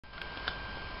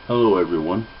Hello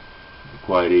everyone, the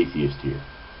Quiet Atheist here.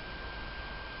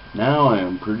 Now I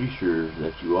am pretty sure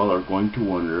that you all are going to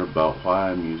wonder about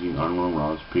why I'm using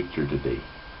AronRa's picture today.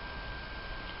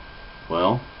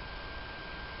 Well,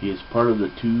 he is part of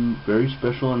the two very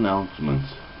special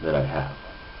announcements that I have.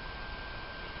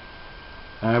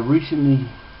 I have recently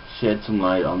shed some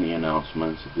light on the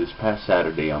announcements this past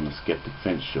Saturday on the Skeptic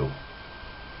Fence show.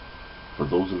 For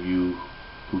those of you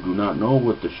who do not know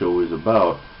what the show is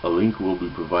about, a link will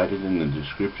be provided in the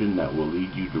description that will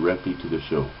lead you directly to the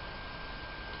show.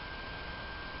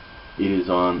 It is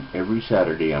on every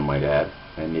Saturday, I might add,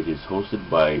 and it is hosted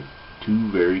by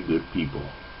two very good people,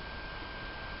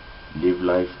 Live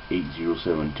Life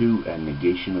 8072 and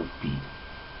Negation of P.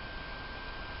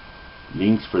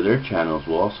 Links for their channels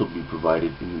will also be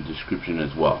provided in the description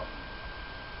as well.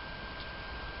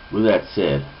 With that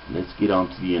said, let's get on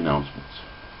to the announcements.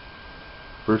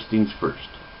 First things first,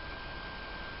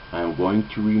 I am going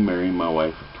to remarry my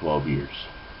wife of 12 years.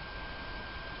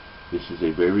 This is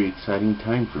a very exciting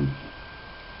time for me.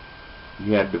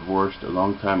 We had divorced a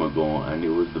long time ago, and it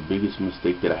was the biggest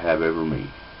mistake that I have ever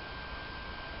made.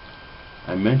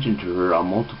 I mentioned to her on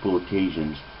multiple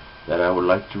occasions that I would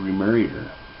like to remarry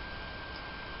her.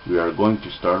 We are going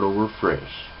to start over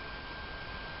fresh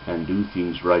and do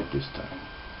things right this time.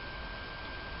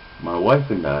 My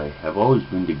wife and I have always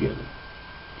been together,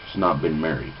 just not been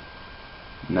married.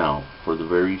 Now, for the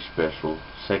very special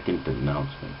second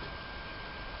announcement.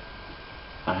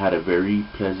 I had a very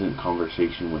pleasant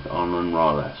conversation with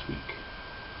AronRa last week,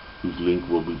 whose link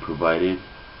will be provided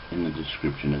in the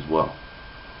description as well.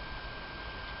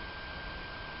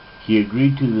 He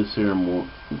agreed to the ceremony,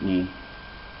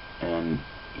 and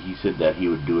he said that he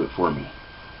would do it for me,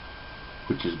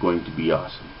 which is going to be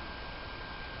awesome.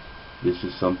 This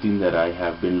is something that I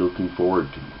have been looking forward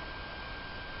to.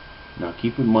 Now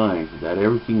keep in mind that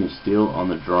everything is still on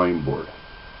the drawing board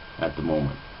at the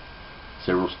moment.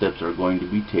 Several steps are going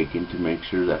to be taken to make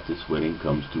sure that this wedding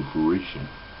comes to fruition.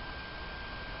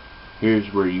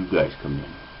 Here's where you guys come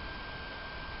in.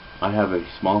 I have a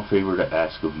small favor to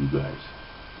ask of you guys.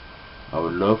 I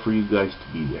would love for you guys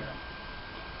to be there.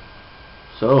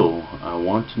 So, I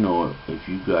want to know if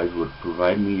you guys would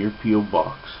provide me your P.O.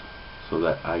 box so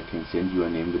that I can send you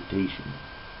an invitation.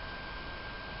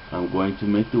 I'm going to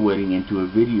make the wedding into a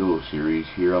video series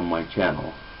here on my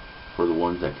channel for the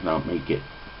ones that cannot make it.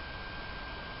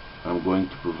 I'm going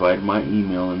to provide my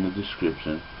email in the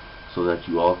description so that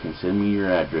you all can send me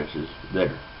your addresses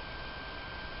there.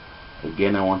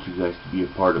 Again, I want you guys to be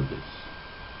a part of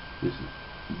this.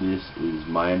 This is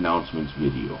my announcements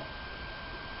video.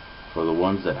 For the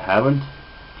ones that haven't,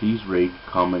 please rate,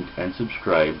 comment, and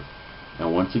subscribe.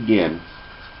 And once again,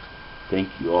 thank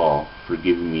you all for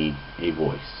giving me a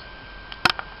voice.